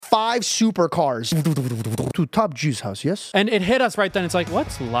5 supercars to Top G's house, yes? And it hit us right then. It's like,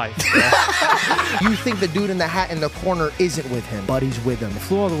 what's life? You think the dude in the hat in the corner isn't with him, but he's with him.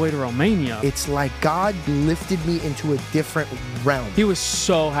 Flew all the way to Romania. It's like God lifted me into a different realm. He was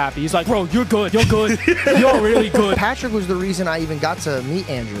so happy. He's like, bro, you're good. You're good. You're really good. Patrick was the reason I even got to meet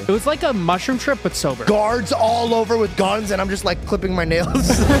Andrew. It was like a mushroom trip, but sober. Guards all over with guns, and I'm just like clipping my nails.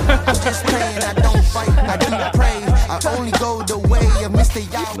 Just praying, I don't fight, I do pray. I only go the way of Mr.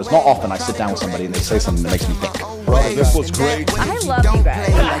 Yahweh. It's not often I sit down with somebody and they say something that makes me think. Brother, this was great. I love you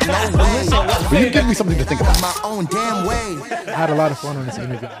guys. Will you give me something to think about? My own damn way. I had a lot of fun on this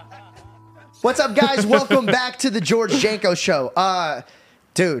interview. What's up, guys? Welcome back to the George Janko Show.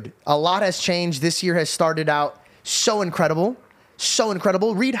 Dude, a lot has changed. This year has started out so incredible. So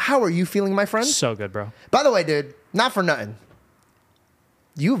incredible. Reed, how are you feeling, my friend? So good, bro. By the way, dude, not for nothing.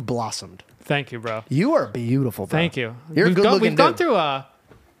 You've blossomed. Thank you, bro. You are beautiful, bro. Thank you. You're a good-looking We've gone dude. through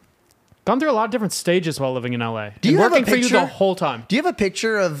a lot of different stages while living in LA. Do you and have a working for you picture? the whole time. Do you have a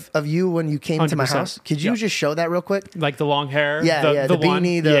picture of you when you came to my 100%. house? Could you Yeah. just show that real quick? Like the long hair. Yeah, the one.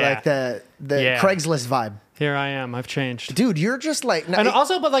 beanie, the Yeah. Craigslist vibe. Here I am. I've changed. Dude, you're just like... And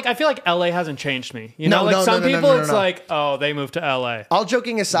also, but like, I feel like LA hasn't changed me. You No, know, like no, some no, no, people, no, no, it's no. like, oh, they moved to LA. All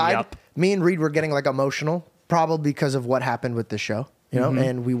joking aside, Yep. me and Reed were getting like emotional, probably because of what happened with the show. You know,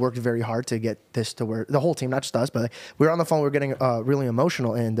 and we worked very hard to get this to where the whole team, not just us, but like, we were on the phone. We were getting really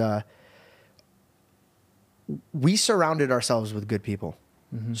emotional, and we surrounded ourselves with good people.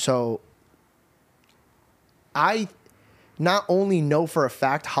 So I not only know for a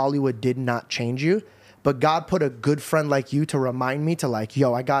fact Hollywood did not change you, but God put a good friend like you to remind me to like,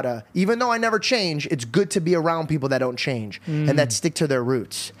 yo, I gotta, even though I never change, it's good to be around people that don't change and that stick to their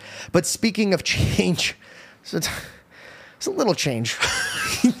roots. But speaking of change, so it's a little change.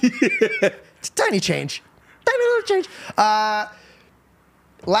 It's a tiny change. Tiny little change.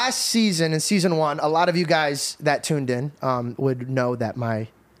 Last season, in season 1, a lot of you guys that tuned in would know that my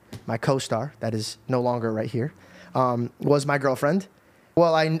co-star, that is no longer right here, was my girlfriend.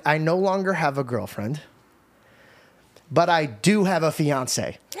 Well, I no longer have a girlfriend, but I do have a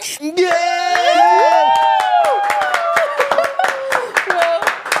fiance. Yeah!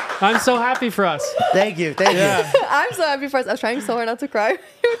 I'm so happy for us. Thank you. Thank you. I'm so happy for us. I was trying so hard not to cry. You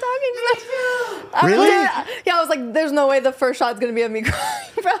were talking to us. Really? Yeah, I was like, there's no way the first shot's going to be of me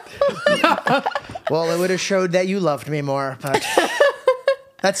crying, bro. Well, it would have showed that you loved me more, but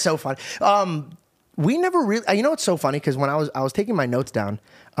that's so funny. We never really, you know what's so funny? Because when I was taking my notes down,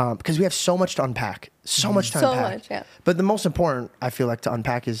 because we have so much to unpack, so much to So unpack. much, yeah. But the most important, I feel like, to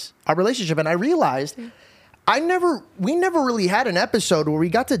unpack is our relationship. And I realized we never really had an episode where we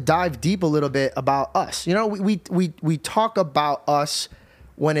got to dive deep a little bit about us. You know, we talk about us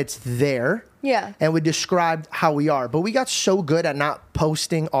when it's there. Yeah. And we described how we are. But we got so good at not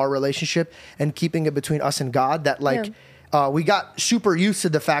posting our relationship and keeping it between us and God that like we got super used to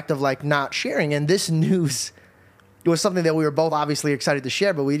the fact of like not sharing. And this news, it was something that we were both obviously excited to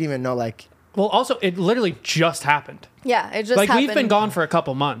share, but we didn't even know like... Well, also, it literally just happened. Yeah, it just Like, happened. we've been gone for a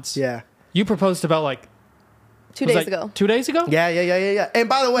couple months. Yeah. You proposed about like... 2 was days like ago. 2 days ago? Yeah. And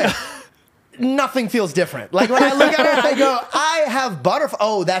by the way... Nothing feels different. Like when I look at it, I go, I have butterflies.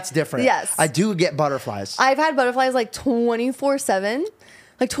 Oh, that's different. Yes. I do get butterflies. I've had butterflies like 24/7.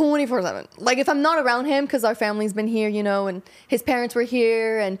 Like 24/7. Like if I'm not around him, because our family's been here, you know, and his parents were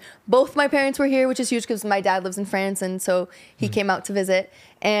here, and both my parents were here, which is huge because my dad lives in France, and so he came out to visit.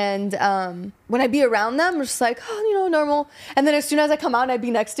 And when I be around them, I'm just like, oh, you know, normal. And then as soon as I come out and I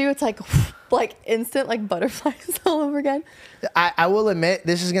be next to you, it's like instant like butterflies all over again. I will admit,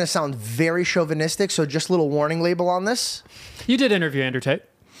 this is going to sound very chauvinistic, so just a little warning label on this. You did interview Andrew Tate.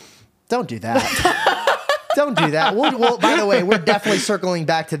 Don't do that. Don't do that. Well, by the way, we're definitely circling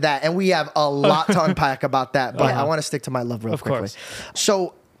back to that, and we have a lot to unpack about that, but I want to stick to my love real quickly. Course.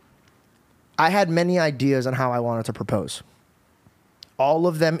 So I had many ideas on how I wanted to propose. All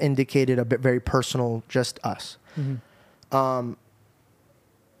of them indicated a bit very personal, just us.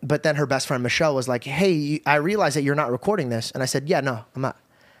 But then her best friend, Michelle, was like, hey, I realize that you're not recording this. And I said, yeah, no, I'm not.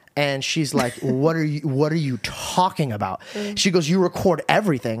 And she's like, what are you talking about? She goes, you record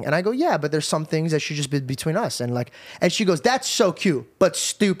everything. And I go, yeah, but there's some things that should just be between us. And she goes, that's so cute, but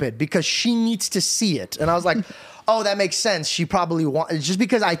stupid because she needs to see it. And I was like, oh, that makes sense. She probably wants, just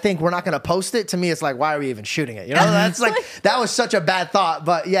because I think we're not going to post it, to me, it's like, why are we even shooting it? You know, that's like, that was such a bad thought.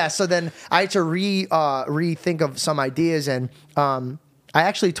 But yeah, so then I had to rethink of some ideas, and I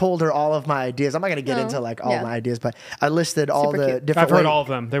actually told her all of my ideas. I'm not going to get into like all my ideas, but I listed all the cute. different I've heard ways. all of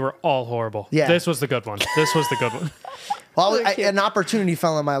them. They were all horrible. Yeah. This was the good one. This was the good one. Well, Really cute. an opportunity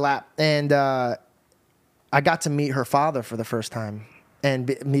fell in my lap, and I got to meet her father for the first time.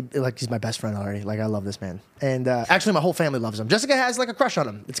 And like he's my best friend already. Like I love this man. And actually, my whole family loves him. Jessica has like a crush on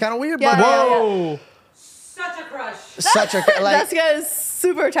him. It's kind of weird, Yeah, but yeah, yeah. Whoa. Such a crush. such a like. Jessica is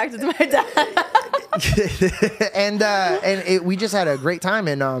super attracted to my dad. and we just had a great time.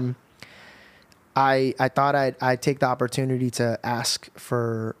 And I thought I'd take the opportunity to ask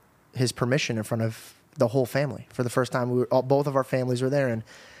for his permission in front of the whole family for the first time. Both of our families were there, and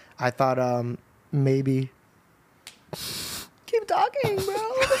I thought maybe. Keep talking,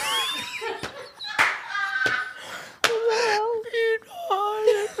 bro.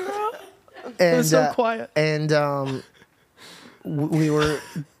 And, was so quiet. And we were.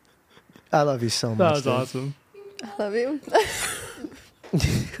 I love you so much. That was dude. awesome. I love you.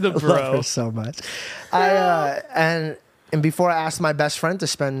 The I love bro. her so much. And before I asked my best friend to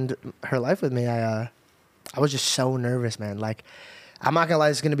spend her life with me, I was just so nervous, man. Like, I'm not gonna lie,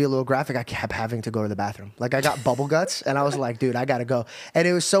 it's gonna be a little graphic. I kept having to go to the bathroom. Like, I got bubble guts, and I was like, dude, I gotta go. And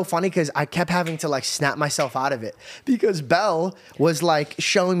it was so funny because I kept having to like snap myself out of it because Belle was like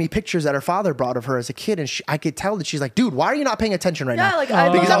showing me pictures that her father brought of her as a kid, and I could tell that she's like, dude, why are you not paying attention right now? Yeah, like because I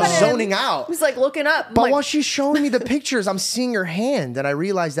looked was up at him. zoning out. He's like looking up. But like, while she's showing me the pictures, I'm seeing her hand, and I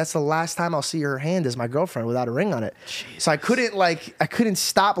realized that's the last time I'll see her hand as my girlfriend without a ring on it. So I couldn't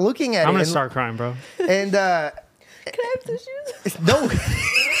stop looking at it. I'm gonna and- start crying, bro. And can I have tissues? no, Right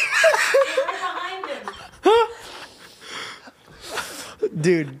behind him.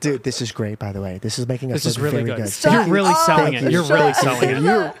 dude, this is great. By the way, this is making us This is look really very good. good. Stop. You're really Oh, selling thank it. you. You're really selling it.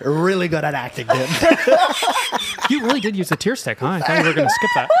 You're really good at acting, dude. You really did use the tear stick, huh? I thought you were gonna skip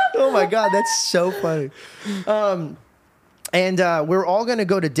that. Oh my god, that's so funny. And we're all gonna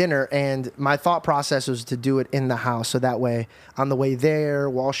go to dinner, and my thought process was to do it in the house, so that way on the way there,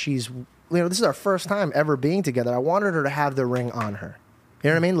 while she's, this is our first time ever being together. I wanted her to have the ring on her. You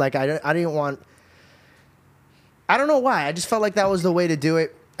know what I mean? Like I didn't want. I don't know why. I just felt like that was the way to do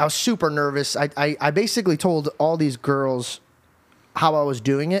it. I was super nervous. I basically told all these girls how I was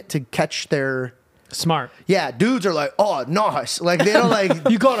doing it to catch their. Smart. Yeah, dudes are like, oh, nice. Like they don't like.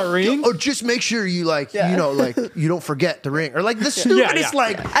 You got a ring? Oh, just make sure you like, like you don't forget the ring or like the Yeah, stupidest yeah.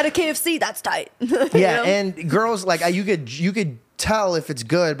 like. At a KFC, that's tight. Yeah, and girls like you could tell if it's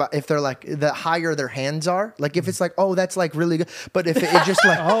good, but if they're like the higher their hands are, like if it's like, oh, that's like really good, but if it just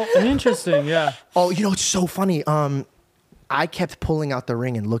like, Oh, interesting. Yeah. oh, it's so funny. I kept pulling out the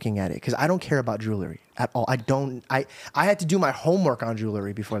ring and looking at it because I don't care about jewelry at all. I had to do my homework on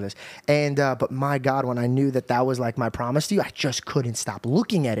jewelry before this, and but my God, when I knew that was like my promise to you, I just couldn't stop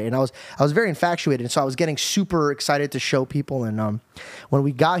looking at it, and I was very infatuated, and so I was getting super excited to show people. And when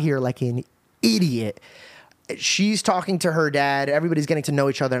we got here, like an idiot, she's talking to her dad. Everybody's getting to know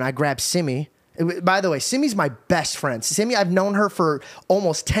each other, and I grabbed Simi. By the way, Simi's my best friend. Simi, I've known her for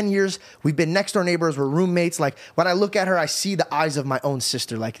almost 10 years. We've been next door neighbors. We're roommates. Like, when I look at her, I see the eyes of my own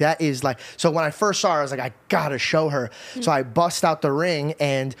sister. Like, that is like... So when I first saw her, I was like, I gotta show her. So I bust out the ring,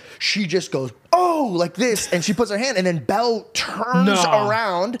 and she just goes, oh, like this. And she puts her hand, and then Belle turns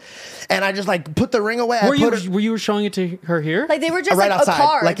around, and I just, like, put the ring away. Were you showing it to her here? Like they were just Right like outside, a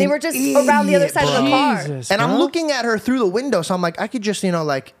car. like they an were just around the other idiot, side of the bro. car. Jesus, And I'm bro. looking at her through the window, so I'm like, I could just,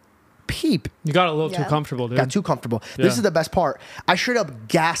 like... peep. You got a little too Yeah. comfortable, dude. Got too comfortable. Yeah. This is the best part. I straight up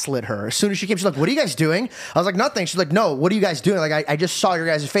gaslit her. As soon as she came, she's like, what are you guys doing? I was like, nothing. She's like, no, what are you guys doing? Like, I just saw your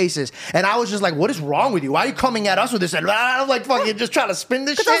guys' faces. And I was just like, what is wrong with you? Why are you coming at us with this? And I'm like, fucking just trying to spin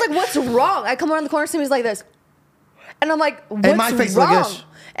this shit. Because I was like, what's wrong? I come around the corner, Simi's like this. And I'm like, what's my face wrong? like this.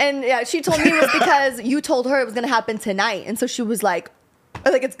 And yeah, she told me it was because you told her it was going to happen tonight. And so she was like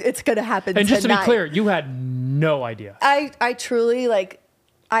it's going to happen And just to be tonight. clear, you had no idea. I truly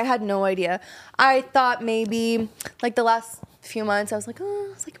I had no idea. I thought maybe like the last few months I was like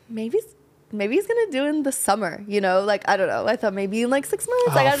maybe he's gonna do it in the summer, like I don't know. I thought maybe in like 6 months.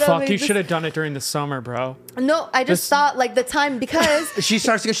 Oh, like, I don't know, fuck. maybe You should have done it during the summer, bro. No, I just thought like the time because she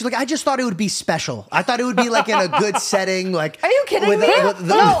starts to go, she's like, I just thought it would be special. I thought it would be like in a good setting. Like, are you kidding with me? the-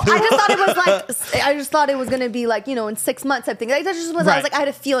 No, I just thought it was like I just thought it was gonna be like in 6 months type thing. Like that just was. I Right. was like I had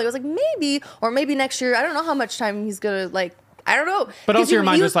a feeling. I was like maybe next year. I don't know how much time he's gonna like. I don't know. But 'Cause also your he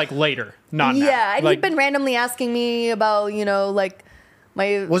mind was was like later, not now. yeah, and Like, he'd been randomly asking me about like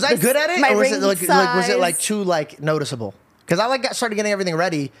my. Was I good at it? My Or was ring it was it like size. too like noticeable? Because I started getting everything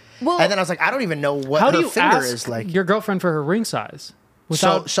ready. Well- and then I was like, I don't even know what how her do you finger ask is like. your girlfriend for her ring size?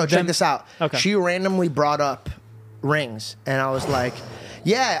 So Without check them- this out. Okay. She randomly brought up rings, and I was like,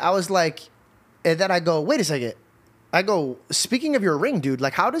 and then I go, wait a second. I go, speaking of your ring, dude,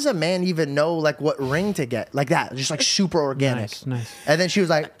 like, how does a man even know like what ring to get? Like that, just like super organic. Nice. And then she was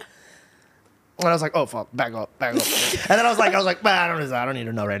like, And I was like, oh fuck, back up. And then I was like, man, I don't need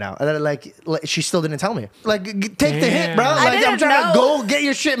to know right now. And then like she still didn't tell me. Like, take the hint, bro. I Like, I'm didn't trying to know. go get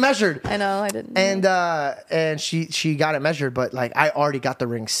your shit measured. I know, I didn't. And she got it measured, but like I already got the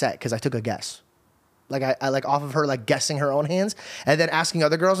ring set because I took a guess. Like I like off of her like guessing her own hands and then asking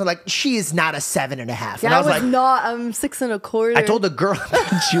other girls and like she is not a 7.5. Yeah, and I was like, not. I'm 6 1/4. I told the girl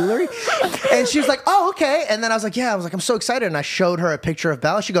jewelry, and she was like, "Oh, okay." And then I was like, "Yeah." I was like, "I'm so excited." And I showed her a picture of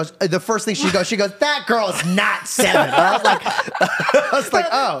Bella. She goes, the first thing she goes, "That girl is not 7." And I was like,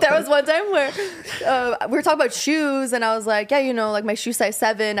 "Oh." There was one time where we were talking about shoes, and I was like, "Yeah, you know, like my shoe size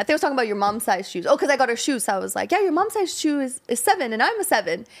 7." I think I was talking about your mom's size shoes. Oh, because I got her shoes, so I was like, "Yeah, your mom's size shoe is 7, and I'm a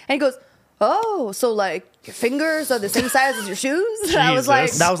 7." And he goes, "Oh, so like your fingers are the same size as your shoes?" And I was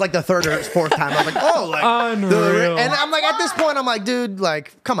like, That was like the third or fourth time. I was like, "Oh, like." Unreal. And I'm like, at this point, I'm like, dude,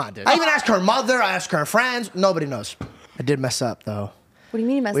 like, come on, dude. I even asked her mother. I asked her friends. Nobody knows. I did mess up though. "What do you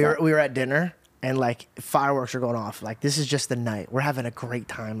mean you messed We up?" were at dinner. And like fireworks are going off. Like this is just the night. We're having a great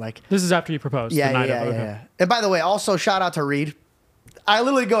time. Like This is after you proposed. yeah, the night yeah, of, yeah, okay. yeah. And by the way, also shout out to Reed. I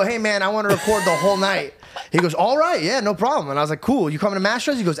literally go, "Hey man, I want to record the whole night." He goes, "All right, yeah, no problem." And I was like, "Cool, you coming to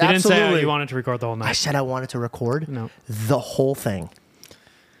Masters?" He goes, You didn't "Absolutely." say you wanted to record the whole I night. said I wanted to record No. the whole thing.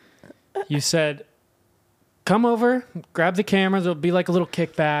 You said, come over, grab the cameras. It'll be like a little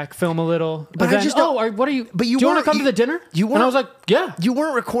kickback, film a little. But I then, just don't- what are you? But you do you want weren't- to come you- to the dinner? you And I weren't- was like, yeah. You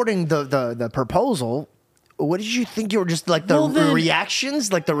weren't recording the proposal. What did you think? You were just like the Well, then-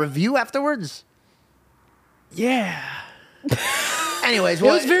 reactions, like the review afterwards. Yeah. Anyways, It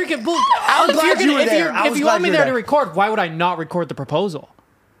was very good. Well, I'm if glad you're you were if there. you're- I If was you glad want me you were there to there. record, why would I not record the proposal?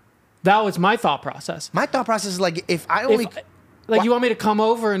 That was my thought process. My thought process is like, if I only. Like, you want me to come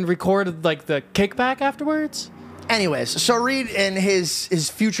over and record like the kickback afterwards? Anyways, so Reed and his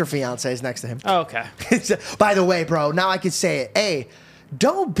future fiance is next to him. Oh, okay. By the way, bro, now I can say it. Hey,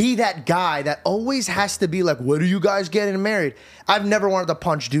 don't be that guy that always has to be like, "What are you guys getting married?" I've never wanted to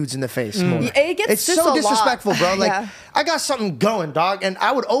punch dudes in the face more. It gets It's just so a lot. disrespectful, bro. Like, Yeah. I got something going, dog. And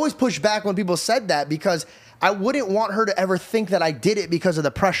I would always push back when people said that because I wouldn't want her to ever think that I did it because of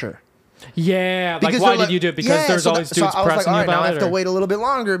the pressure. Yeah. Like, Because why they're did you do it? Because yeah, there's so always so dudes I was like, pressing all you right, now about I it. have to or- wait a little bit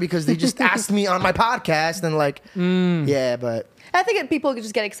longer because they just asked me on my podcast and like, yeah, but I think people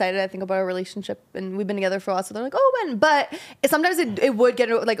just get excited. I think about our relationship, and we've been together for a while, so they're like, "Oh, when?" But sometimes it would get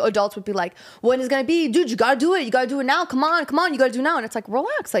like adults would be like, "When is it gonna be, dude? You gotta do it. You gotta do it now. Come on, you gotta do it now." And it's like,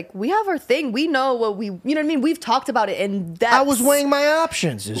 relax. Like we have our thing. We know what we, you know what I mean. We've talked about it, and that I was weighing my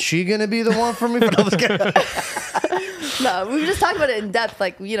options. Is she gonna be the one for me? No, we just talked about it in depth.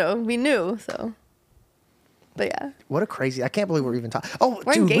 Like we knew. So, but yeah, What a crazy! I can't believe we're even talking. Oh,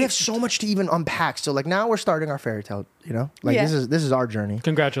 We're dude, we have engaged. so much to even unpack. So like now we're starting our fairy tale. You know, like Yeah. this is our journey.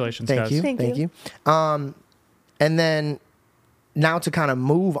 Congratulations, Thank guys. you, Thank thank you. you. And then now to kind of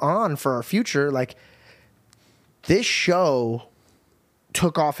move on for our future, like this show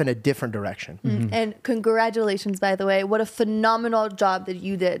took off in a different direction. and congratulations, by the way. What a phenomenal job that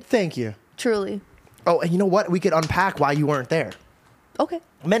you did. Thank you. Truly. Oh, and you know what? We could unpack why you weren't there. Okay.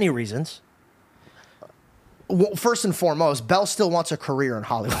 Many reasons. Well, first and foremost, Belle still wants a career in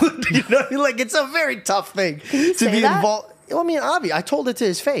Hollywood. You know, like it's a very tough thing to say be that? involved. Well, I mean, Avi, I told it to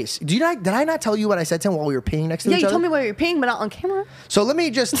his face. Did I not tell you what I said to him while we were peeing next to Yeah, each you other? told me why you're peeing, but not on camera. So let me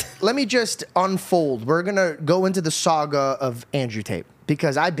just unfold. We're gonna go into the saga of Andrew Tate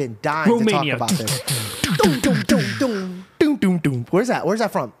because I've been dying Romania. to talk about this. Doom, doom, doom. Where's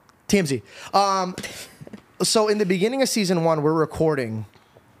that from? TMZ. So in the beginning of season 1, we're recording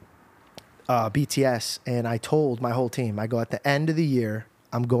BTS, and I told my whole team, I go, at the end of the year,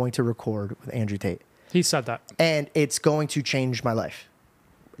 I'm going to record with Andrew Tate, He said that. and it's going to change my life.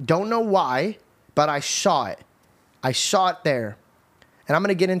 Don't know why, but I saw it. I saw it there, and I'm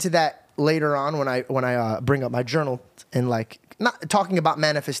gonna get into that later on when I bring up my journal and like not talking about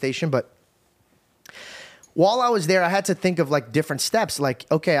manifestation, but while I was there, I had to think of like different steps. Like,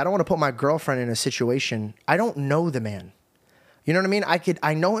 okay, I don't want to put my girlfriend in a situation. I don't know the man. You know what I mean?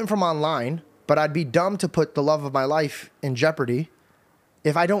 I know him from online, but I'd be dumb to put the love of my life in jeopardy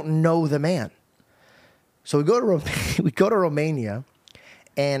if I don't know the man. So we go to Romania,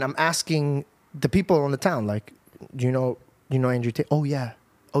 and I'm asking the people in the town, like, do you know Andrew Tate? Oh yeah.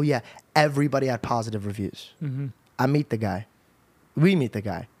 Everybody had positive reviews. I meet the guy. We meet the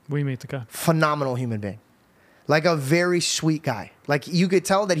guy. We meet the guy. Phenomenal human being. Like a very sweet guy. Like you could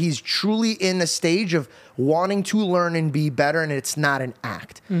tell that he's truly in a stage of wanting to learn and be better, and it's not an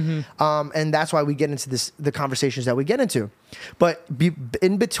act. And that's why we get into the conversations that we get into. But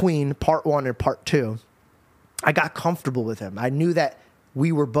in between part 1 and part 2, I got comfortable with him. I knew that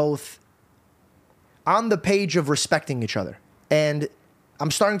we were both on the page of respecting each other. And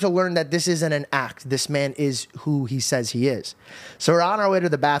I'm starting to learn that this isn't an act. This man is who he says he is. So we're on our way to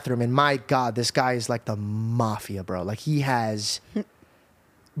the bathroom, and my God, this guy is like the mafia, bro. Like he has,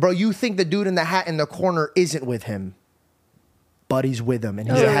 bro, you think the dude in the hat in the corner isn't with him, but he's with him,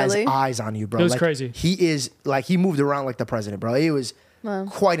 and he has really? eyes on you, bro. It was like, crazy. He is like, he moved around like the president, bro. It was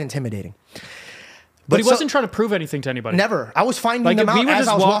quite intimidating. But he so- wasn't trying to prove anything to anybody. Never. I was finding Like them if out we were as just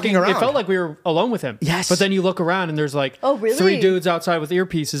I was walking around. it felt like we were alone with him. Yes. But then you look around and there's like Oh, really? 3 dudes outside with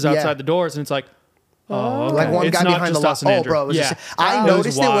earpieces outside Yeah. the doors, and it's like, oh, okay. Like one It's guy not behind the just lot. us and Oh, Andrew. bro. It was Yeah. just, I It was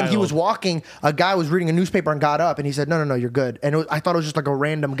noticed it when he was wild. walking. A guy was reading a newspaper and got up, and he said, no, you're good. And I thought it was just like a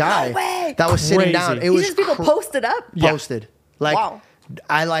random guy No way. that was sitting Crazy. down. It These was just people posted up. posted. Like, Wow.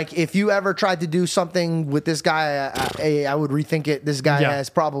 I like, if you ever tried to do something with this guy, I would rethink it. This guy Yeah. has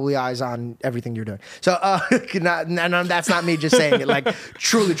probably eyes on everything you're doing. So that's not me just saying it. Like,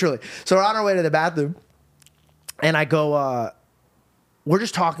 truly. So we're on our way to the bathroom, and I go, we're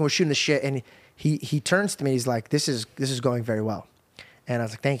just talking, we're shooting the shit, and he turns to me, he's like, this is going very well. And I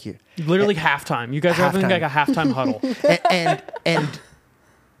was like, thank you. Literally halftime. You guys are having Halftime. like a halftime huddle. And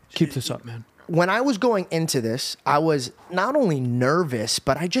Keep this up, man. when I was going into this, I was not only nervous,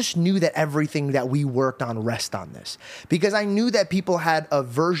 but I just knew that everything that we worked on rest on this. Because I knew that people had a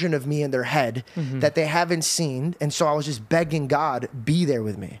version of me in their head that they haven't seen. And so I was just begging God, be there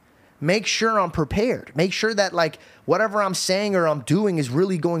with me. Make sure I'm prepared. Make sure that like whatever I'm saying or I'm doing is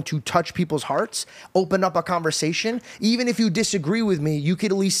really going to touch people's hearts, open up a conversation. Even if you disagree with me, you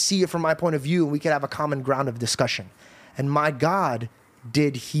could at least see it from my point of view and we could have a common ground of discussion. And my God,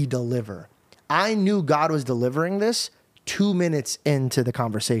 did he deliver? I knew God was delivering this 2 minutes into the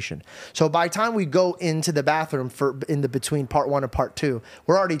conversation. So by the time we go into the bathroom in the between part 1 and part 2,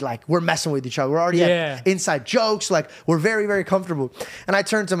 we're already like, we're messing with each other. We're already at inside jokes. Like we're very, very comfortable. And I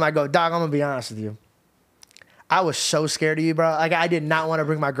turned to him, I go, Dog, I'm gonna be honest with you. I was so scared of you, bro. Like I did not want to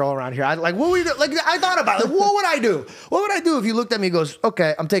bring my girl around here. What would we do? Like I thought about it. Like, what would I do? What would I do if you looked at me and goes,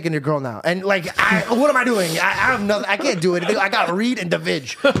 okay, I'm taking your girl now? And like, what am I doing? I have nothing. I can't do anything. I got Reed and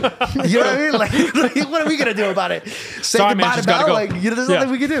DeVidge. You know what I mean? Like, what are we gonna do about it? Say Sorry, goodbye man, to just gotta Bella. go. Like, there's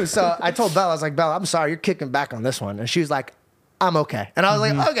nothing we can do. So I told Bella, I was like, Bella, I'm sorry, you're kicking back on this one. And she was like, I'm okay. And I was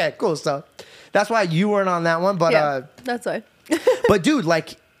like, okay, cool. So that's why you weren't on that one. But Yeah, that's why. but dude,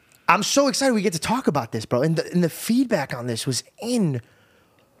 like, I'm so excited we get to talk about this, bro. And the feedback on this was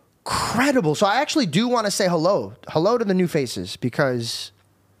incredible. So I actually do want to say hello to the new faces because,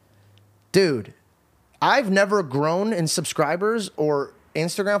 dude, I've never grown in subscribers or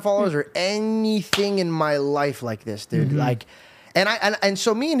Instagram followers or anything in my life like this, dude. Like, and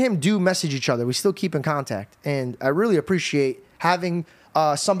so me and him do message each other. We still keep in contact, and I really appreciate having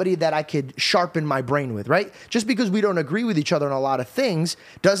somebody that I could sharpen my brain with, right? Just because we don't agree with each other on a lot of things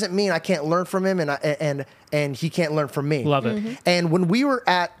doesn't mean I can't learn from him and he can't learn from me. Love it. And when we were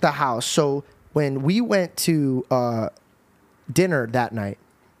at the house, so when we went to dinner that night,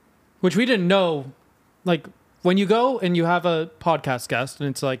 Which we didn't know. Like when you go and you have a podcast guest and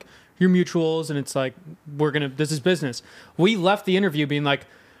it's like your mutuals and it's like, this is business. We left the interview being like,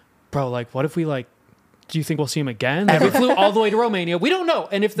 bro, like what if we like, do you think we'll see him again? Like, we flew all the way to Romania. We don't know.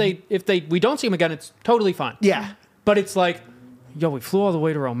 And if we don't see him again, it's totally fine. yeah. But it's like, yo, we flew all the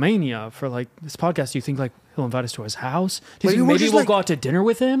way to Romania for like this podcast. Do you think like he'll invite us to his house? Do you Like, think we're maybe just we'll like- go out to dinner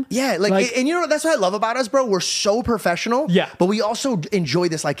with him? Yeah, like, and you know, that's what I love about us, bro. We're so professional. Yeah. But we also enjoy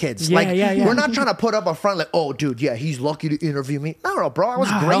this like kids. Yeah, like, yeah. we're not trying to put up a front like, oh, dude, yeah, he's lucky to interview me. No, bro. I was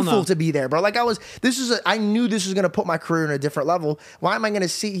Nah, hell grateful no. to be there, bro. Like, I knew this was going to put my career in a different level. Why am I going to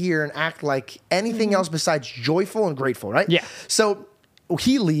sit here and act like anything else besides joyful and grateful, right? Yeah. So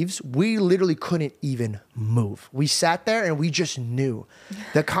he leaves. We literally couldn't even move. We sat there and we just knew.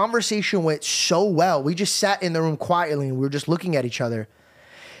 The conversation went so well. We just sat in the room quietly and we were just looking at each other.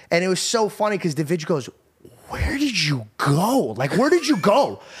 And it was so funny because David goes, where did you go? Like, where did you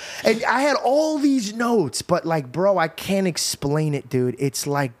go? And I had all these notes, but like, bro, I can't explain it, dude. It's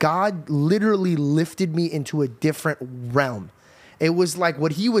like God literally lifted me into a different realm. It was like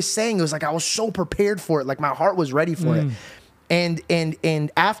what he was saying. It was like I was so prepared for it. Like my heart was ready for it.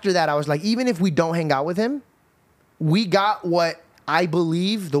 And after that, I was like, even if we don't hang out with him, we got what I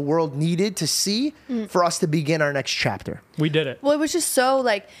believe the world needed to see for us to begin our next chapter. We did it. Well, it was just so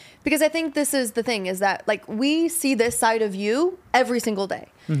like, because I think this is the thing is that like we see this side of you every single day.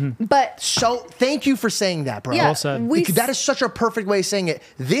 But So thank you for saying that, bro. yeah, Well said. That is such a perfect way of saying it.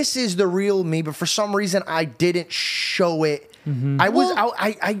 This is the real me, but for some reason I didn't show it.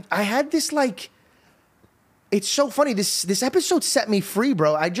 I had this like, it's so funny. This episode set me free,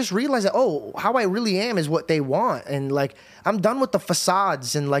 bro. I just realized that, how I really am is what they want. And like, I'm done with the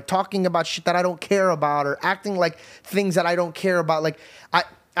facades and like talking about shit that I don't care about or acting like things that I don't care about. Like,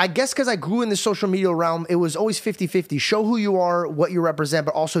 I guess because I grew in the social media realm, it was always 50-50. Show who you are, what you represent,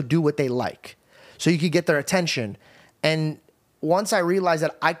 but also do what they like. So you could get their attention. And once I realized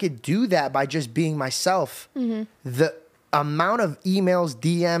that I could do that by just being myself, the amount of emails,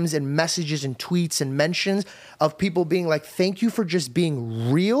 DMs, and messages and tweets and mentions of people being like, thank you for just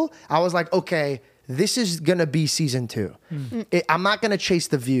being real. I was like, okay, this is going to be season 2. I'm not going to chase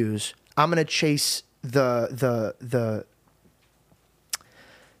the views. I'm going to chase the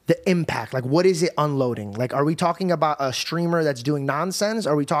impact. Like, what is it unloading? Like, are we talking about a streamer that's doing nonsense?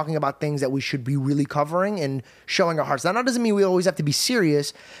 Are we talking about things that we should be really covering and showing our hearts? Now, that doesn't mean we always have to be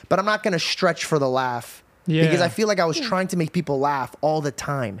serious, but I'm not going to stretch for the laugh. Yeah. Because I feel like I was trying to make people laugh all the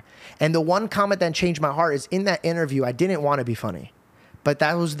time. And the one comment that changed my heart is in that interview, I didn't want to be funny. But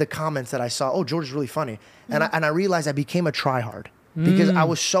that was the comments that I saw. Oh, George is really funny. And I realized I became a tryhard because I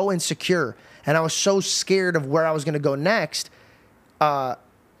was so insecure and I was so scared of where I was going to go next.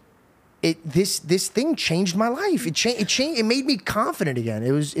 This thing changed my life. It changed. It made me confident again.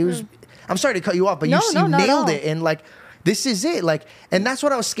 It was. I'm sorry to cut you off, but you nailed it. And like, this is it. Like, and that's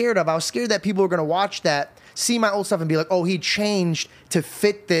what I was scared of. I was scared that people were going to watch that, see my old stuff and be like, oh, he changed to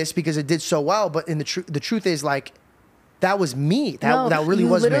fit this because it did so well. But in the truth is, like, that was me. That really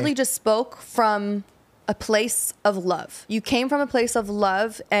was me. You literally just spoke from a place of love. You came from a place of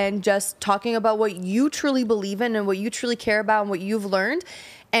love and just talking about what you truly believe in and what you truly care about and what you've learned.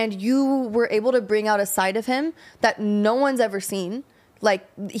 And you were able to bring out a side of him that no one's ever seen. Like,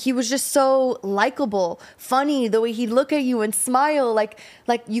 he was just so likable, funny, the way he'd look at you and smile, like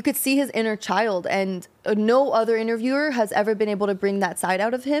you could see his inner child. And no other interviewer has ever been able to bring that side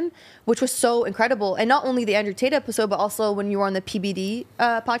out of him, which was so incredible. And not only the Andrew Tate episode, but also when you were on the PBD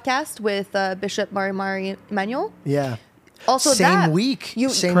podcast with Bishop Mari Emanuel. Yeah. Also, same week.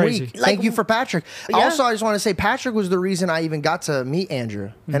 Crazy. Thank you for Patrick. Yeah. Also, I just want to say Patrick was the reason I even got to meet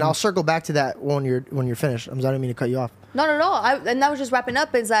Andrew, and I'll circle back to that when you're finished. I didn't mean to cut you off. Not at all. And that was just wrapping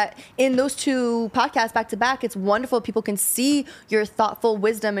up, is that in those 2 podcasts back to back, it's wonderful. People can see your thoughtful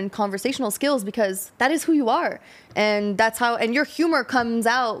wisdom and conversational skills because that is who you are. And that's how, and your humor comes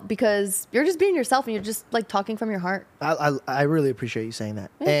out because you're just being yourself and you're just like talking from your heart. I really appreciate you saying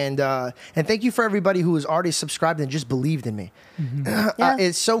that. Yeah. And thank you for everybody who has already subscribed and just believed in me. Yeah.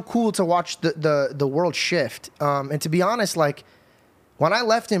 It's so cool to watch the world shift. And to be honest, like, when I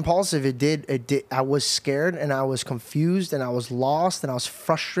left Impulsive, it did. I was scared and I was confused and I was lost and I was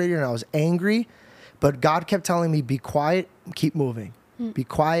frustrated and I was angry. But God kept telling me, be quiet, keep moving. Be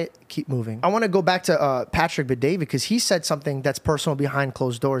quiet, keep moving. I want to go back to Patrick Bet-David because he said something that's personal behind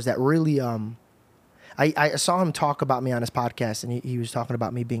closed doors that really, I saw him talk about me on his podcast, and he was talking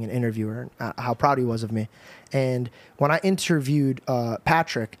about me being an interviewer and how proud he was of me. And when I interviewed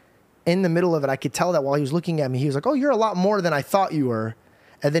Patrick, in the middle of it, I could tell that while he was looking at me, he was like, oh, you're a lot more than I thought you were.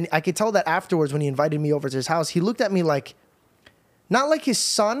 And then I could tell that afterwards when he invited me over to his house, he looked at me like, not like his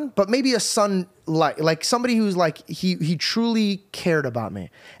son, but maybe a son like somebody who's like, he truly cared about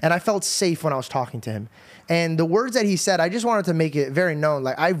me. And I felt safe when I was talking to him. And the words that he said, I just wanted to make it very known.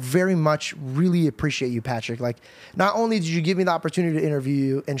 Like, I very much really appreciate you, Patrick. Like, not only did you give me the opportunity to interview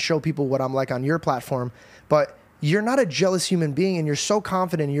you and show people what I'm like on your platform, but you're not a jealous human being, and you're so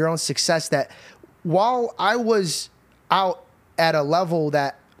confident in your own success that while I was out at a level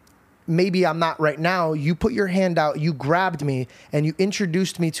that maybe I'm not right now, you put your hand out, you grabbed me, and you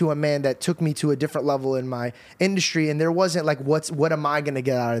introduced me to a man that took me to a different level in my industry. And there wasn't like, what am I going to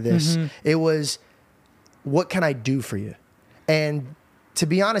get out of this? It was, what can I do for you? And to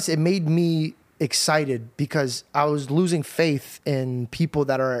be honest, it made me excited because I was losing faith in people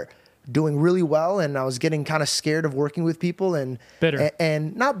that are doing really well, and I was getting kind of scared of working with people and bitter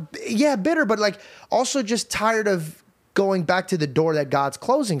and not bitter, but like also just tired of going back to the door that God's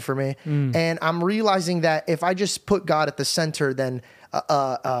closing for me. And I'm realizing that if I just put God at the center, then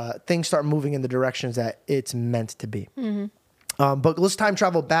things start moving in the directions that it's meant to be. But let's time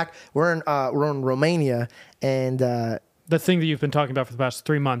travel back. We're in Romania, and the thing that you've been talking about for the past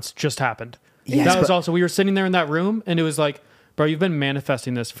 3 months just happened. Yes, that was also, we were sitting there in that room, and it was like, bro, you've been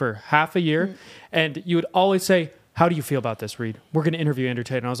manifesting this for half a year. And you would always say, how do you feel about this, Reed? We're going to interview Andrew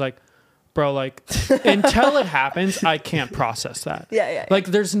Tate. And I was like, bro, like, until it happens, I can't process that. Like,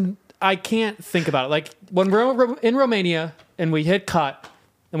 I can't think about it. Like, when we're in Romania and we hit cut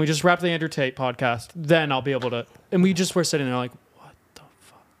and we just wrapped the Andrew Tate podcast, then I'll be able to, and we just were sitting there like, what the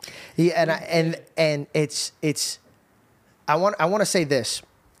fuck? Yeah. And it's, I want to say this,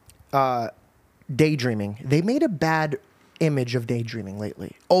 daydreaming. They made a bad image of daydreaming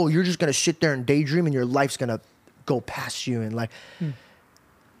lately. Oh, you're just gonna sit there and daydream, and your life's gonna go past you, and like.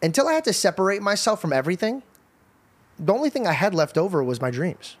 Until I had to separate myself from everything, the only thing I had left over was my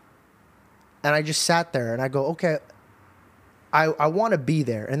dreams. And I just sat there and I go, okay, I want to be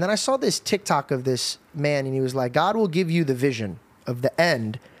there. And then I saw this TikTok of this man, and he was like, God will give you the vision of the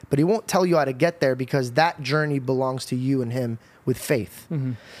end, but he won't tell you how to get there because that journey belongs to you and him with faith.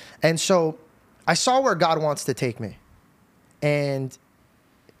 Mm-hmm. And so I saw where God wants to take me. And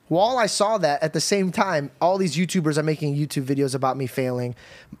while I saw that, at the same time, all these YouTubers are making YouTube videos about me failing.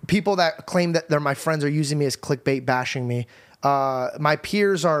 People that claim that they're my friends are using me as clickbait, bashing me. My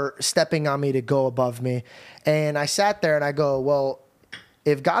peers are stepping on me to go above me. And I sat there and I go, well,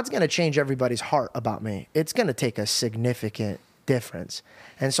 if God's going to change everybody's heart about me, it's going to take a significant difference.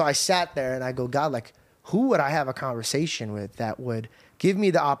 And so I sat there and I go, God, like, who would I have a conversation with that would give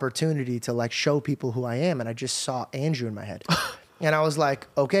me the opportunity to like show people who I am? And I just saw Andrew in my head. And I was like,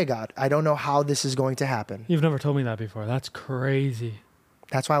 okay, God, I don't know how this is going to happen. You've never told me that before. That's crazy.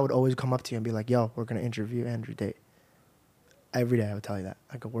 That's why I would always come up to you and be like, yo, we're going to interview Andrew Tate. Every day I would tell you that.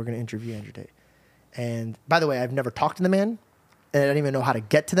 I go, we're going to interview Andrew Tate. And by the way, I've never talked to the man. And I don't even know how to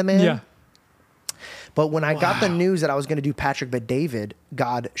get to the man. Yeah. But when I got the news that I was going to do Patrick but David,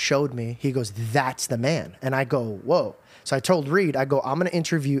 God showed me. He goes, that's the man. And I go, whoa. So I told Reed, I go, I'm going to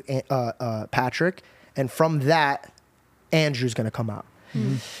interview Patrick. And from that, Andrew's going to come out.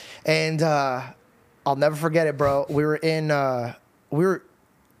 Mm-hmm. And I'll never forget it, bro. We were in, we were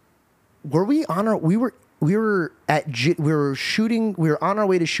on our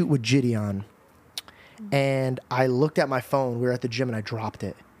way to shoot with Gideon. And I looked at my phone. We were at the gym and I dropped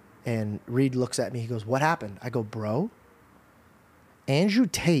it. And Reed looks at me. He goes, what happened? I go, bro, Andrew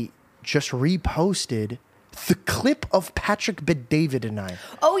Tate just reposted the clip of Patrick Bet-David and I.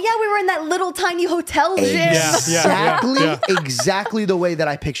 Oh, yeah, we were in that little tiny hotel gym. Exactly the way that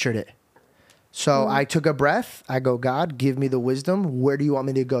I pictured it. So I took a breath. I go, God, give me the wisdom. Where do you want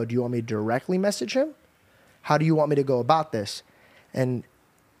me to go? Do you want me to directly message him? How do you want me to go about this? And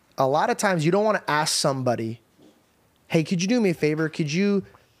a lot of times you don't want to ask somebody, hey, could you do me a favor? Could you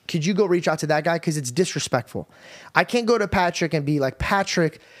go reach out to that guy? Because it's disrespectful. I can't go to Patrick and be like,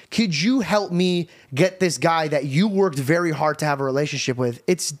 Patrick, could you help me get this guy that you worked very hard to have a relationship with?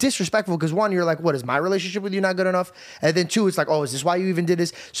 It's disrespectful because one, you're like, what, is my relationship with you not good enough? And then two, it's like, oh, is this why you even did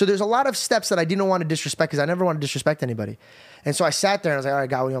this? So there's a lot of steps that I didn't want to disrespect because I never want to disrespect anybody. And so I sat there and I was like, all right,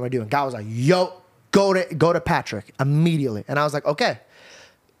 God, what do you want me to do? And God was like, yo, go to Patrick immediately. And I was like, okay,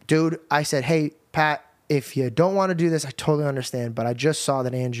 dude. I said, hey, Pat, if you don't want to do this, I totally understand. But I just saw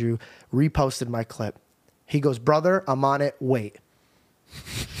that Andrew reposted my clip. He goes, brother, I'm on it. Wait.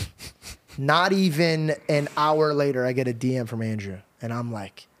 Not even an hour later, I get a DM from Andrew. And I'm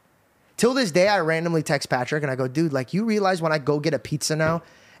like, till this day, I randomly text Patrick and I go, dude, like, you realize when I go get a pizza now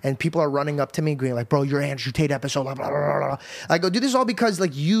and people are running up to me going like, bro, your Andrew Tate episode, blah, blah, blah, blah. I go, dude, this is all because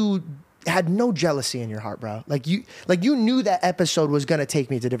like you had no jealousy in your heart, bro. Like you knew that episode was gonna take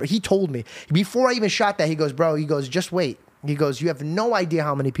me to different. He told me before I even shot that. He goes, bro. He goes, just wait. He goes, you have no idea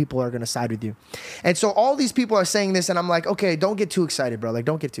how many people are gonna side with you. And so all these people are saying this, and I'm like, okay, don't get too excited, bro. Like,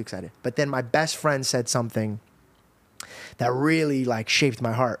 don't get too excited. But then my best friend said something that really like shaped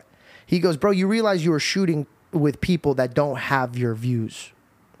my heart. He goes, bro, you realize you were shooting with people that don't have your views.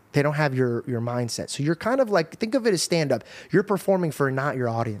 They don't have your mindset. So you're kind of like, think of it as stand up. You're performing for not your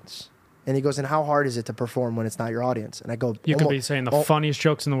audience. And he goes, and how hard is it to perform when it's not your audience? And I go, you could be saying the funniest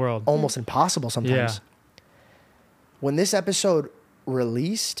jokes in the world. Almost impossible sometimes. Yeah. When this episode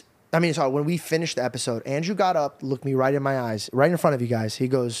released, when we finished the episode, Andrew got up, looked me right in my eyes, right in front of you guys. He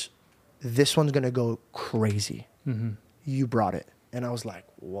goes, this one's going to go crazy. Mm-hmm. You brought it. And I was like,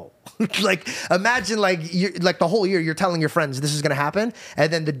 whoa. Like, imagine like the whole year you're telling your friends this is going to happen.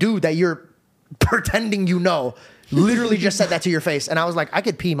 And then the dude that you're pretending you know literally just said that to your face. And I was like, I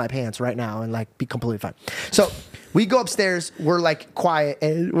could pee my pants right now and like be completely fine. So we go upstairs, we're like quiet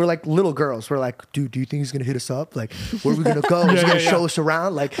and we're like little girls. We're like, dude, do you think he's gonna hit us up? Like, where are we gonna go? He's gonna show us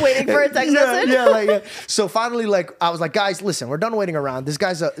around? Like waiting for a text message? Yeah. So finally, like, I was like, guys, listen, we're done waiting around. This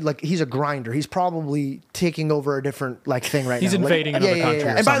guy's he's a grinder. He's probably taking over a different like thing right now. He's invading another country.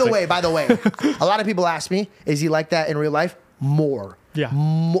 And by the way, a lot of people ask me, is he like that in real life? More. Yeah.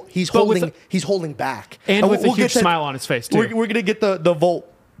 He's holding back. And with a huge smile on his face, too. We're going to get the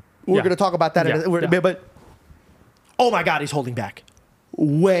Volt. We're going to talk about that. But, oh my God, he's holding back.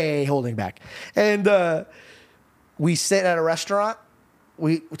 Way holding back. And we sit at a restaurant.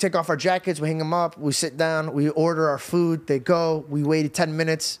 We take off our jackets. We hang them up. We sit down. We order our food. They go. We waited 10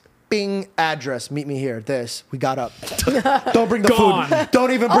 minutes. bing address. Meet me here. We got up. Don't bring the Gone. food.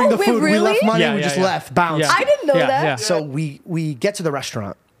 Don't even bring Oh, the wait, food. We really? left money. Yeah, we yeah, just yeah. left. Bounced. Yeah. I didn't know Yeah, that. yeah. So we get to the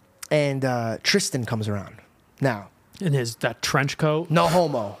restaurant, and Tristan comes around. Now, In that trench coat. no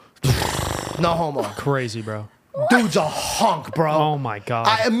homo. No homo. Crazy, bro. Dude's a hunk, bro. Oh my god.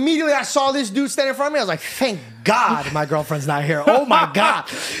 I saw this dude standing in front of me. I was like, thank God my girlfriend's not here. Oh my God.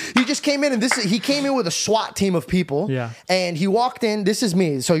 He just came in, and he came in with a SWAT team of people. Yeah. And he walked in. This is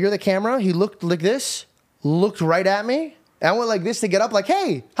me. So you're the camera. He looked like this, looked right at me. And I went like this to get up, like,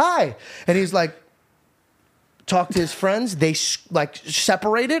 hey, hi. And he's like, talked to his friends. They like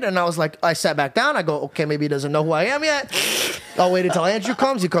separated, and I sat back down. I go, okay, maybe he doesn't know who I am yet. I'll wait until Andrew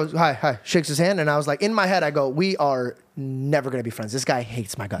comes. He goes, hi, shakes his hand, and I was like, in my head, I go, we are never gonna be friends. This guy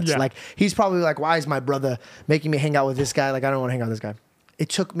hates my guts. Yeah. Like, he's probably like, why is my brother making me hang out with this guy? Like, I don't want to hang out with this guy. It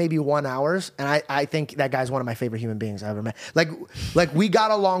took maybe 1 hour, and I think that guy's one of my favorite human beings I've ever met. Like we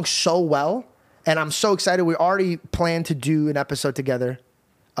got along so well, and I'm so excited. We already plan to do an episode together,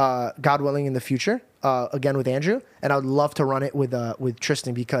 God willing, in the future. Again with Andrew, and I would love to run it with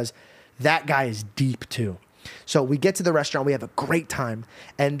Tristan, because that guy is deep too. So we get to the restaurant, we have a great time,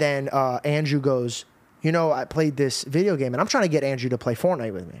 and then Andrew goes, I played this video game, and I'm trying to get Andrew to play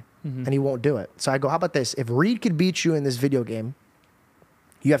Fortnite with me, and he won't do it. So I go, how about this? If Reed could beat you in this video game,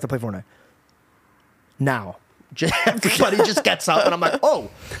 you have to play Fortnite. Now. Everybody just gets up, and I'm like, oh,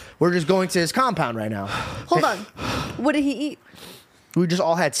 we're just going to his compound right now. Hold on. What did he eat? We just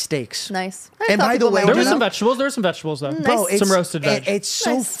all had steaks. Nice. And by the way, there was you some know- vegetables. There were some vegetables though. Bro, Some roasted veg. It's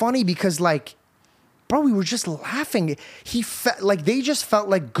so Nice. funny because, like, bro, we were just laughing. He felt like they just felt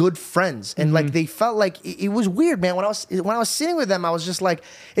like good friends, and like they felt like it was weird, man. When I was sitting with them, I was just like,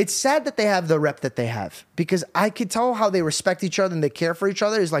 it's sad that they have the rep that they have, because I could tell how they respect each other and they care for each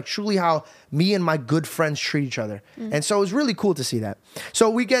other is like truly how me and my good friends treat each other, and so it was really cool to see that. So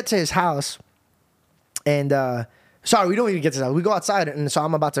we get to his house, and sorry, we don't even get to that. We go outside, and so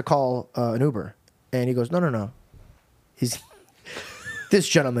I'm about to call an Uber, and he goes, no. This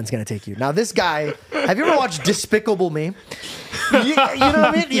gentleman's gonna take you. Now, this guy, have you ever watched Despicable Me? You know what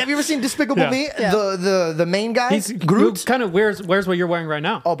I mean? Have you ever seen Despicable Yeah. Me? Yeah. The main guy, He's Groot. kind of wears what you're wearing right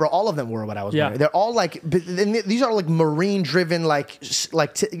now. Oh, bro, all of them were what I was Yeah. wearing. They're all like, these are like marine-driven, like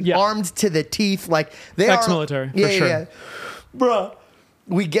Yeah. armed to the teeth, like they are Ex-military, for Yeah, sure. yeah. Bro,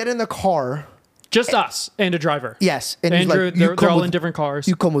 we get in the car. Just us and a driver. Yes, and he's Andrew, like, "You they're come all with- in different cars.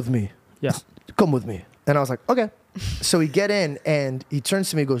 You come with me. Yeah. Come with me." And I was like, okay. So we get in, and he turns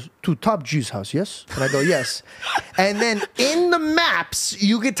to me and goes, to Top G's house, yes? And I go, yes. And then in the maps,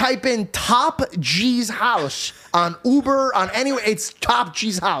 you could type in Top G's house on Uber, on anywhere. It's Top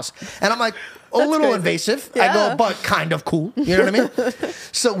G's house. And I'm like, a little crazy. invasive. I Yeah. go, but kind of cool. You know what I mean?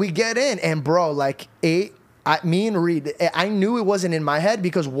 So we get in, and bro, like, me and Reed, I knew it wasn't in my head,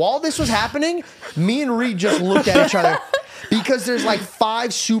 because while this was happening, me and Reed just looked at each other. Because there's like 5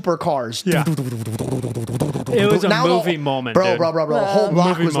 supercars. Yeah. It was a Now the- movie moment, Bro, dude. bro. The whole block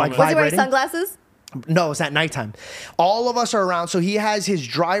Movie was like moment. Was he wearing vibrating. sunglasses? No, it's at nighttime. All of us are around. So he has his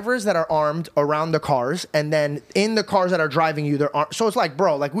drivers that are armed around the cars, and then in the cars that are driving you, they're armed. So it's like,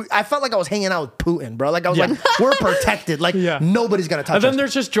 bro, like I felt like I was hanging out with Putin, bro. Like I was Yeah. like, we're protected. Like Yeah. nobody's gonna touch And then us.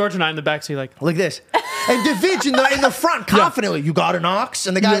 there's just George and I in the backseat, like, Like this. And Davidge in the front confidently, you got an ox?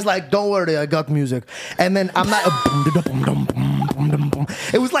 And the guy's like, don't worry, I got music. And then I'm not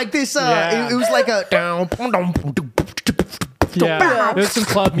it was like this, Yeah. it was like a yeah, it was some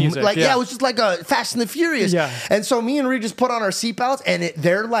club music. like yeah, it was just like a Fast and the Furious. Yeah. And so me and Reed just put on our seatbelts, and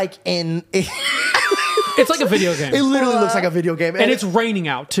they're like in it's like a video game, it literally looks like a video game. and it's raining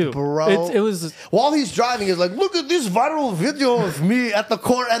out too, Bro. It was while he's driving, he's like, look at this viral video of me at the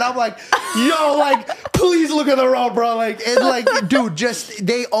court, and I'm like, yo, like, please look at the road, bro. Like, and like, dude, just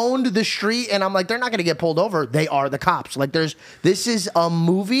they owned the street, and I'm like, they're not gonna get pulled over. They are the cops. Like, this is a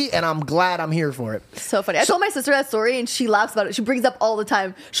movie, and I'm glad I'm here for it. So funny. I told my sister that story, and she laughs about it. She brings up all the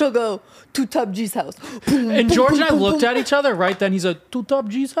time. She'll go to Top G's house. And George and I looked at each other right then. He's like, to Top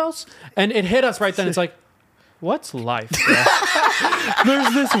G's house? And it hit us right then. It's like, what's life, bro?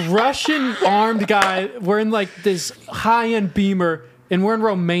 There's this Russian armed guy. We're in like this high-end Beamer, and we're in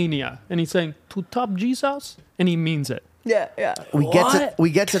Romania. And he's saying, to Top G's house? And he means it. Yeah, yeah. We What?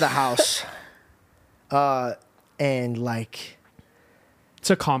 get to the house, and like, It's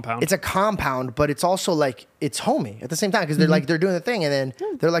a compound. it's a compound, but it's also like it's homey at the same time, because they're like they're doing the thing, and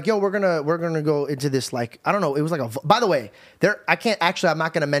then they're like, "Yo, we're gonna go into this, like, I don't know." It was like by the way, I'm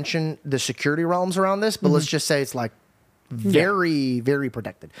not gonna mention the security realms around this, but let's just say it's like very very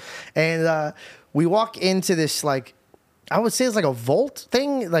protected, and we walk into this, like, I would say it's like a vault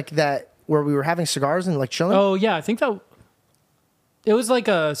thing, like that, where we were having cigars and like chilling. oh, yeah. I think that... It was like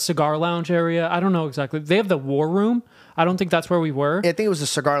a cigar lounge area. I don't know exactly. They have the war room. I don't think that's where we were. I think it was the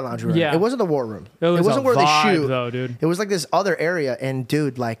cigar lounge room. Yeah. It wasn't the war room. It wasn't where they vibe, shoot. though, dude. It was like this other area. And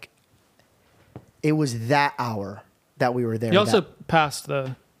dude, like, it was that hour that we were there. You also passed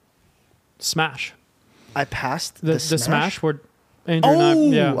the Smash. I passed The Smash where Andrew and I...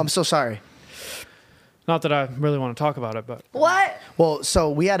 Oh, Yeah. I'm so sorry. Not that I really want to talk about it, but... What? Well, so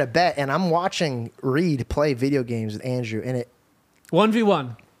we had a bet, and I'm watching Reed play video games with Andrew, and it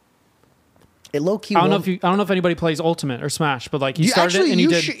 1v1. low key. I don't know if anybody plays Ultimate or Smash, but like he You started actually, it and he you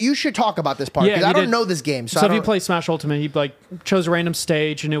did. you should talk about this part Yeah, because he I don't did. know this game. So, So I if you don't- play Smash Ultimate, he like chose a random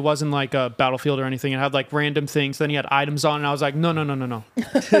stage and it wasn't like a battlefield or anything. It had like random things. Then he had items on, and I was like, no, no.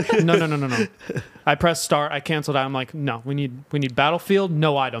 I pressed start. I canceled out. I'm like, no, we need battlefield,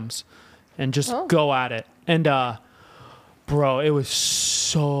 no items, and just go at it. And bro, it was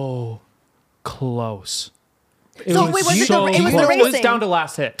so close. It So wait, was it the- so it was the close. It was racing? down to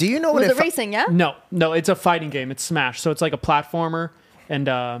last hit. do you know what Was it it racing, yeah? No, it's a fighting game. It's Smash, so it's like a platformer. And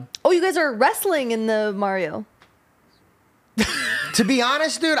Oh, you guys are wrestling in the Mario. To be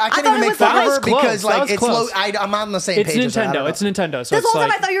honest, dude, I can't thought even it make was fun That of was her close. because That like was it's low. close. I'm on the same it's page. as her. I Nintendo. don't It's know. Nintendo. So This it's whole time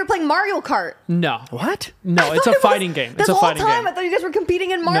like I thought you were playing Mario Kart. no, What? no. It's a fighting game. It's This a whole fighting time game. I thought you guys were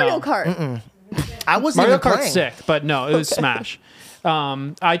competing in Mario No. Kart. I wasn't Mario even Kart's playing. sick, but no, it was Smash.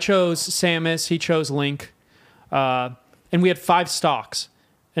 I chose Samus. He chose Link, and we had 5 stocks,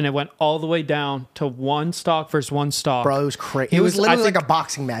 and it went all the way down to 1 stock versus 1 stock. Bro, it was crazy. It It was was- I literally think- like a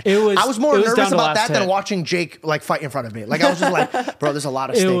boxing match. it was- I was more it was nervous down to about last that than hit. watching Jake like fight in front of me. Like I was just like, bro, there's a lot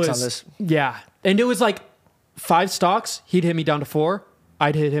of It stakes was on this. yeah, and it was like 5 stocks. He'd hit me down to 4.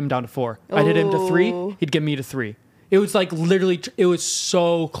 I'd hit him down to 4. I'd hit him to 3. He'd get me to 3. It was like literally. It was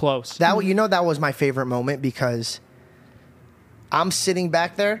so close. That that was my favorite moment because I'm sitting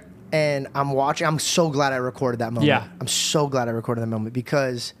back there and I'm watching. I'm so glad I recorded that moment. Yeah. I'm so glad I recorded that moment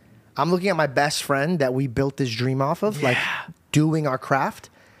because I'm looking at my best friend that we built this dream off of, like doing our craft.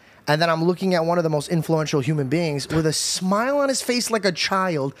 And then I'm looking at one of the most influential human beings with a smile on his face like a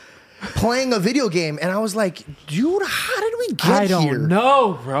child playing a video game. And I was like, dude, how did we get I don't here?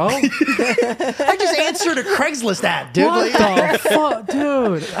 know, bro. I just answered a Craigslist ad, dude. What Like- the fuck,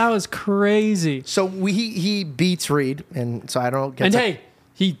 dude? That was crazy. So he beats Reed, and so I don't get And to hey,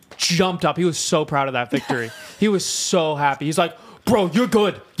 he jumped up. He was so proud of that victory. He was so happy. He's like, bro, you're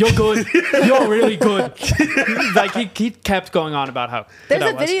good. You're good. You're really good. Like he kept going on about how There's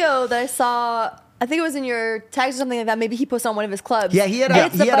good a I was. video that I saw. I think it was in your tags or something like that. Maybe he posted on one of his clubs. Yeah, he had And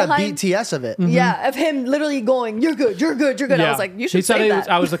it's the a behind- BTS of it. Yeah, of him literally going, "You're good. You're good. You're good." I was like, "You should he said say that."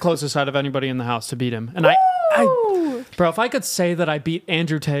 I was the closest out of anybody in the house to beat him. And I, bro, if I could say that I beat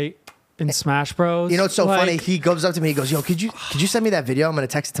Andrew Tate in Smash Bros. You know, it's so like, funny. He goes up to me. He goes, "Yo, could you send me that video? I'm gonna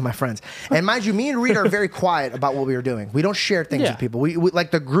text it to my friends." And mind you, me and Reed are very quiet about what we were doing. We don't share things Yeah. with people. We like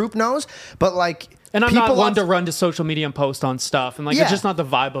the group knows, but like, And I'm people not one on- to run to social media and post on stuff. And like, Yeah. it's just not the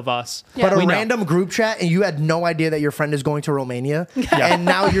vibe of us. But We a know. random group chat, and you had no idea that your friend is going to Romania, and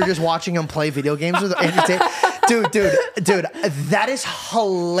now you're just watching him play video games with Andy Tate. Dude, that is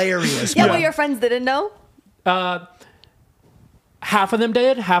hilarious. yeah, bro. but your friends didn't know. Half of them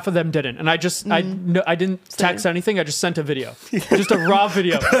did, half of them didn't, and I didn't text anything. I just sent a video, just a raw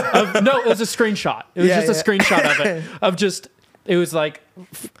video. No, it was a screenshot. It was Yeah, just a yeah. screenshot of it. Of just it was like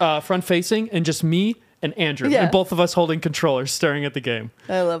front facing and just me and Andrew, Yeah. and both of us holding controllers, staring at the game.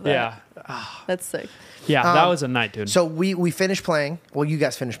 I love that. Yeah, That's sick. yeah, that was a night, dude. So we finished playing. Well, you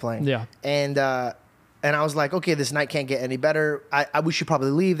guys finished playing. Yeah. And I was like, okay, this night can't get any better. We should probably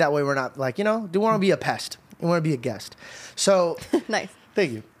leave. That way we're not like, do want to be a pest. We want to be a guest. So Nice.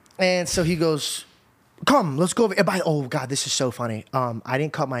 thank you. And so he goes, come, let's go over. Oh God, this is so funny. I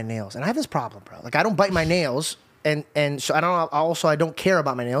didn't cut my nails, and I have this problem, bro. Like I don't bite my nails, and so I don't care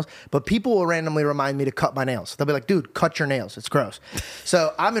about my nails. But people will randomly remind me to cut my nails. They'll be like, dude, cut your nails. It's gross.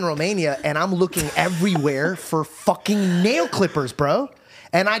 So I'm in Romania, and I'm looking everywhere for fucking nail clippers, bro.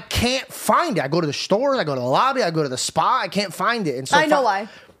 And I can't find it. I go to the stores, I go to the lobby, I go to the spa. I can't find it. And so I know why.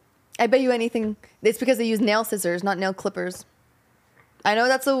 I bet you anything. It's because they use nail scissors, not nail clippers. I know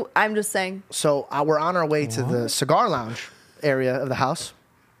that's a. I'm just saying. So we're on our way to the cigar lounge area of the house,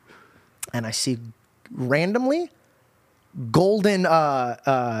 and I see randomly golden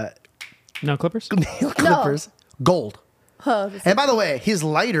no clippers. nail clippers, gold. Huh, And by the way, his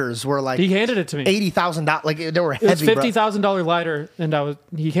lighters were like He handed it to me. $80,000. Like they were It was heavy, bro. $50,000 lighter, and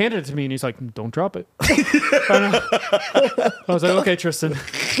he handed it to me, and he's like, "Don't drop it." I was like, "Okay, Tristan."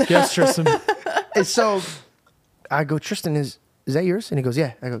 Yes, Tristan. And so I go, Tristan, is that yours? And he goes,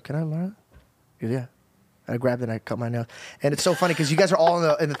 yeah. I go, can I borrow it? He goes, yeah. And I grabbed it and I cut my nails. And it's so funny because you guys are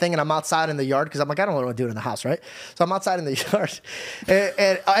all in the thing and I'm outside in the yard because I'm like, I don't know what to do in the house, right? So I'm outside in the yard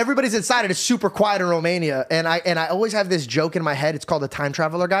and everybody's inside and it's super quiet in Romania. And I always have this joke in my head. It's called the time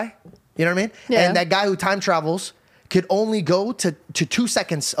traveler guy. You know what I mean? Yeah. And that guy who time travels could only go to 2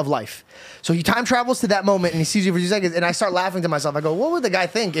 seconds of life. So he time travels to that moment and he sees you for 2 seconds. And I start laughing to myself. I go, what would the guy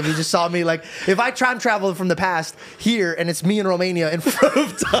think if he just saw me? Like, if I time travel from the past here and it's me in Romania in front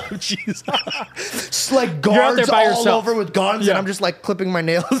of Tom Cheese. It's like out there guards by all yourself. over with guns Yeah. and I'm just like clipping my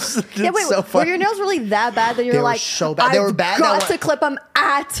nails. It's Yeah, wait, so were funny. your nails really that bad that you're They were like, so bad. They were bad that got when- to clip them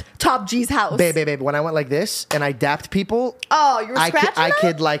at Top G's house? Babe, when I went like this and I dapped people, Oh, you were scratching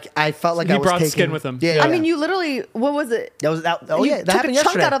I felt like You I was brought taking skin with them. Yeah, I mean, you literally, what was it? that was that. Oh You yeah, that took happened a chunk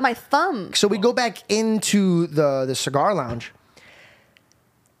yesterday. out of my thumb. So we go back into the cigar lounge,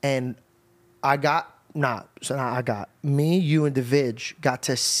 and me, you, and Davidge got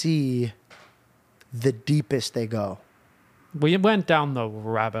to see the deepest they go. We went down the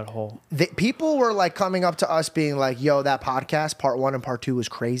rabbit hole. People were like coming up to us being like, yo, that podcast, part 1 and part 2 was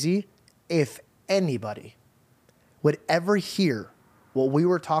crazy. If anybody would ever hear what we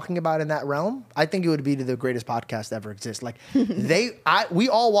were talking about in that realm, I think it would be the greatest podcast to ever exist. Like we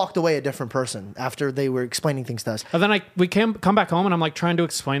all walked away a different person after they were explaining things to us. And then we come back home and I'm like trying to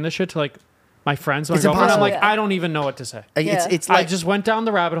explain this shit to like my friends. My It's girlfriend. I'm impossible. like, I don't even know what to say. Yeah. It's I like, just went down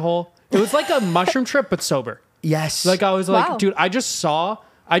the rabbit hole. It was like a mushroom trip, but sober. yes. Like I was like, Wow. dude, I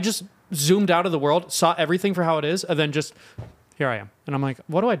just zoomed out of the world, saw everything for how it is, and then just here I am. And I'm like,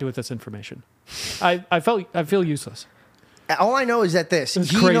 what do I do with this information? I feel useless. all I know is that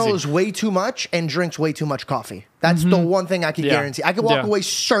he crazy. knows way too much and drinks way too much coffee. That's the one thing I can Yeah. guarantee. I could walk Yeah. away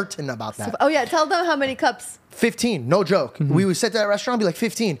certain about that. Oh, yeah, tell them how many cups. 15, no joke. We would sit at that restaurant and be like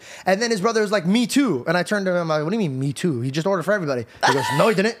 15. And then his brother was like, me too. And I turned to him, I'm like, what do you mean, me too? He just ordered for everybody. He goes, no,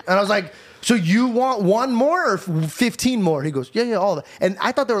 he didn't. And I was like, so you want one more or 15 more? He goes, yeah, all of it. And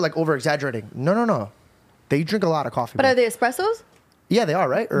I thought they were like over exaggerating. No. They drink a lot of coffee. But bro. are they espressos? Yeah, they are,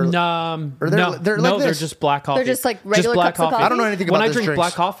 right? Or, No, Or they're like no, they're this. just black coffee. They're just like regular black cups of coffee? I don't know anything When about I those drink drinks.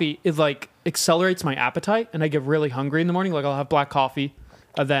 black coffee, it like accelerates my appetite, and I get really hungry in the morning. Like I'll have black coffee,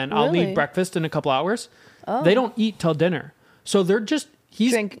 and then I'll Really? need breakfast in a couple hours. They don't eat till dinner, so they're just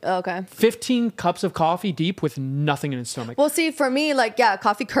he's Okay. 15 cups of coffee deep with nothing in his stomach. Well, see, for me, like, yeah,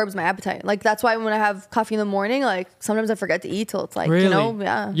 coffee curbs my appetite. Like, that's why when I have coffee in the morning, like, sometimes I forget to eat till it's like, really? you know,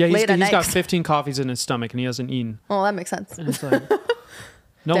 yeah, Yeah, late at he's night. got 15 coffees in his stomach, and he hasn't eaten. Oh, that makes sense. And it's like,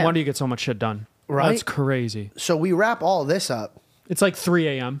 no Damn. wonder you get so much shit done. Right? That's crazy. So we wrap all this up. It's like 3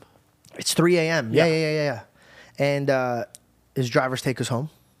 a.m. It's 3 a.m. Yeah. And his drivers take us home.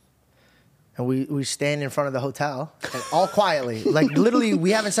 And we stand in front of the hotel, and all quietly, like literally,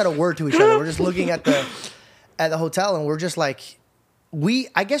 we haven't said a word to each other. We're just looking at the hotel, and we're just like,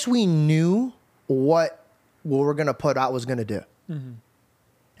 I guess we knew what we're gonna put out was gonna do. Mm-hmm.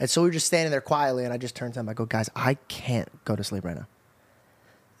 And so we were just standing there quietly, and I just turned to him. I go, guys, I can't go to sleep right now.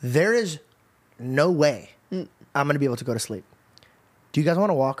 There is no way I'm gonna be able to go to sleep. Do you guys want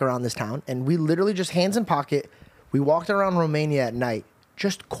to walk around this town? And we literally just hands in pocket. We walked around Romania at night,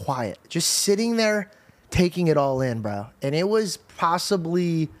 just quiet, just sitting there, taking it all in, bro. And it was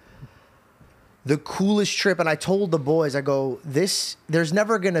possibly the coolest trip. And I told the boys, I go, there's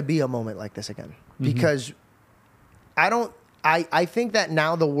never going to be a moment like this again. Because I think that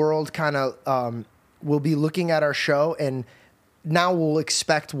now the world kind of will be looking at our show and now we'll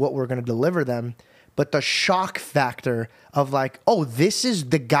expect what we're going to deliver them. But the shock factor of like, oh, this is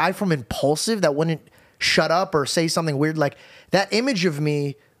the guy from Impulsive that wouldn't shut up or say something weird. Like that image of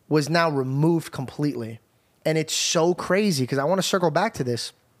me was now removed completely. And it's so crazy because I want to circle back to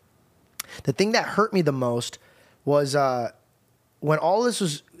this. The thing that hurt me the most was when all this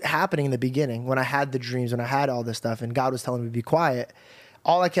was happening in the beginning, when I had the dreams, when I had all this stuff and God was telling me to be quiet,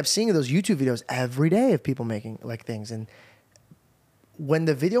 all I kept seeing are those YouTube videos every day of people making like things. And when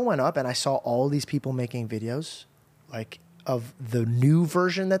the video went up and I saw all these people making videos like of the new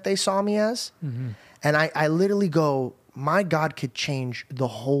version that they saw me as, and I literally go, my God could change the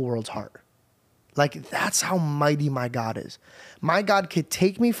whole world's heart. Like, that's how mighty my God is. My God could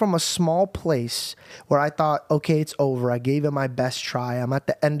take me from a small place where I thought, okay, it's over. I gave it my best try. I'm at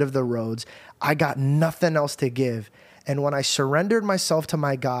the end of the roads. I got nothing else to give. And when I surrendered myself to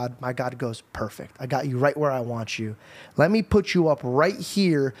my God goes, perfect. I got you right where I want you. Let me put you up right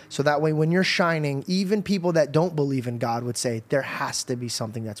here so that way when you're shining, even people that don't believe in God would say, there has to be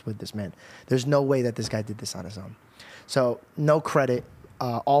something that's with this man. There's no way that this guy did this on his own. So no credit.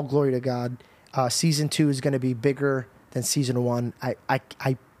 All glory to God. Season 2 is going to be bigger than season 1.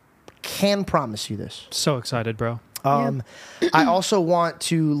 I can promise you this. So excited, bro. I also want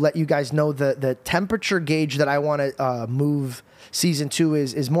to let you guys know the temperature gauge that I want to move season 2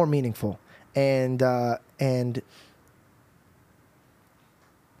 is more meaningful, and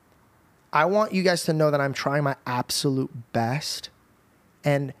I want you guys to know that I'm trying my absolute best,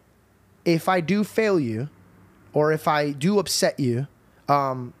 and if I do fail you, or if I do upset you,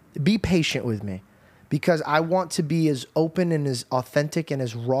 be patient with me, because I want to be as open and as authentic and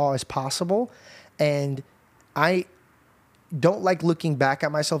as raw as possible, and I don't like looking back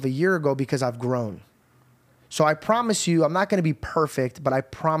at myself a year ago because I've grown. So I promise you, I'm not going to be perfect, but I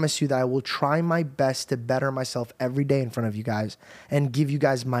promise you that I will try my best to better myself every day in front of you guys and give you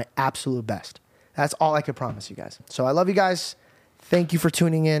guys my absolute best. That's all I can promise you guys. So I love you guys. Thank you for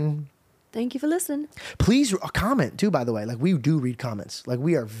tuning in. Thank you for listening. Please comment too, by the way. Like, we do read comments. Like,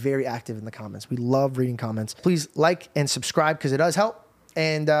 we are very active in the comments. We love reading comments. Please like and subscribe because it does help.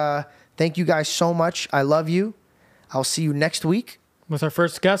 And thank you guys so much. I love you. I'll see you next week with our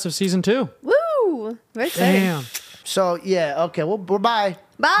first guest of season 2. Woo! Very exciting. Damn. So, yeah, okay. Well, bye.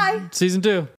 Bye. Season 2.